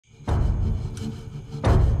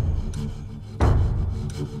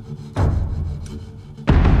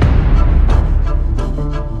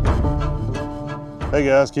Hey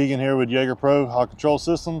guys, Keegan here with Jager Pro Hot Control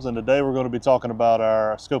Systems, and today we're going to be talking about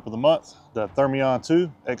our scope of the month, the Thermion 2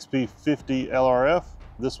 XP50 LRF.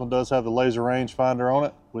 This one does have the laser rangefinder on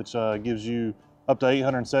it, which gives you up to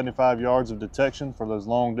 875 yards of detection for those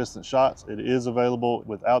long distance shots. It is available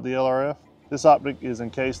without the LRF. This optic is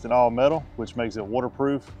encased in all metal, which makes it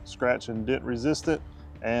waterproof, scratch and dent resistant,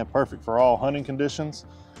 and perfect for all hunting conditions.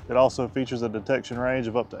 It also features a detection range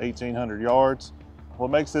of up to 1,800 yards. What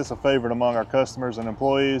makes this a favorite among our customers and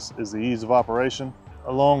employees is the ease of operation,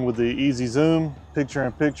 along with the easy zoom,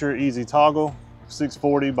 picture-in-picture easy toggle,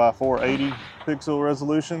 640 by 480 pixel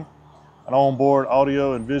resolution, an onboard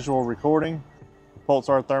audio and visual recording. The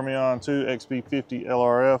Pulsar Thermion 2 XP50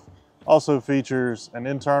 LRF also features an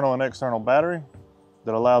internal and external battery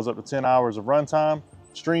that allows up to 10 hours of runtime,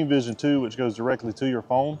 Stream Vision 2, which goes directly to your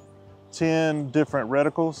phone, 10 different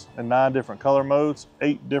reticles and 9 different color modes,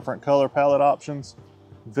 8 different color palette options,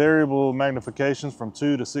 variable magnifications from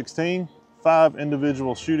 2 to 16, 5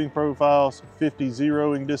 individual shooting profiles, 50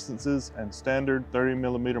 zeroing distances, and standard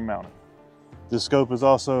 30mm mounting. This scope is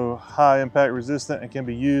also high impact resistant and can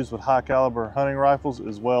be used with high caliber hunting rifles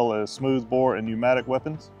as well as smooth bore and pneumatic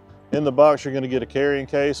weapons. In the box, you're going to get a carrying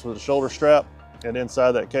case with a shoulder strap, and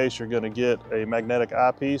inside that case, you're going to get a magnetic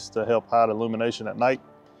eyepiece to help hide illumination at night.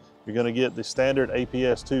 You're going to get the standard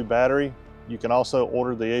APS-2 battery. You can also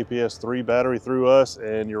order the APS-3 battery through us,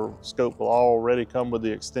 and your scope will already come with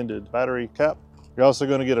the extended battery cap. You're also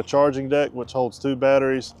going to get a charging deck, which holds 2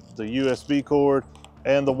 batteries, the USB cord,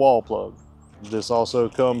 and the wall plug. This also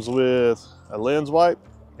comes with a lens wipe,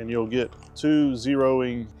 and you'll get 2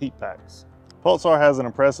 zeroing heat packs. Pulsar has an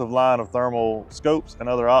impressive line of thermal scopes and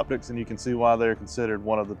other optics, and you can see why they're considered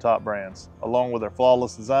one of the top brands. Along with their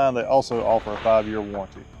flawless design, they also offer a 5-year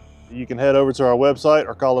warranty. You can head over to our website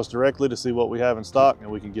or call us directly to see what we have in stock, and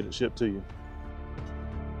we can get it shipped to you.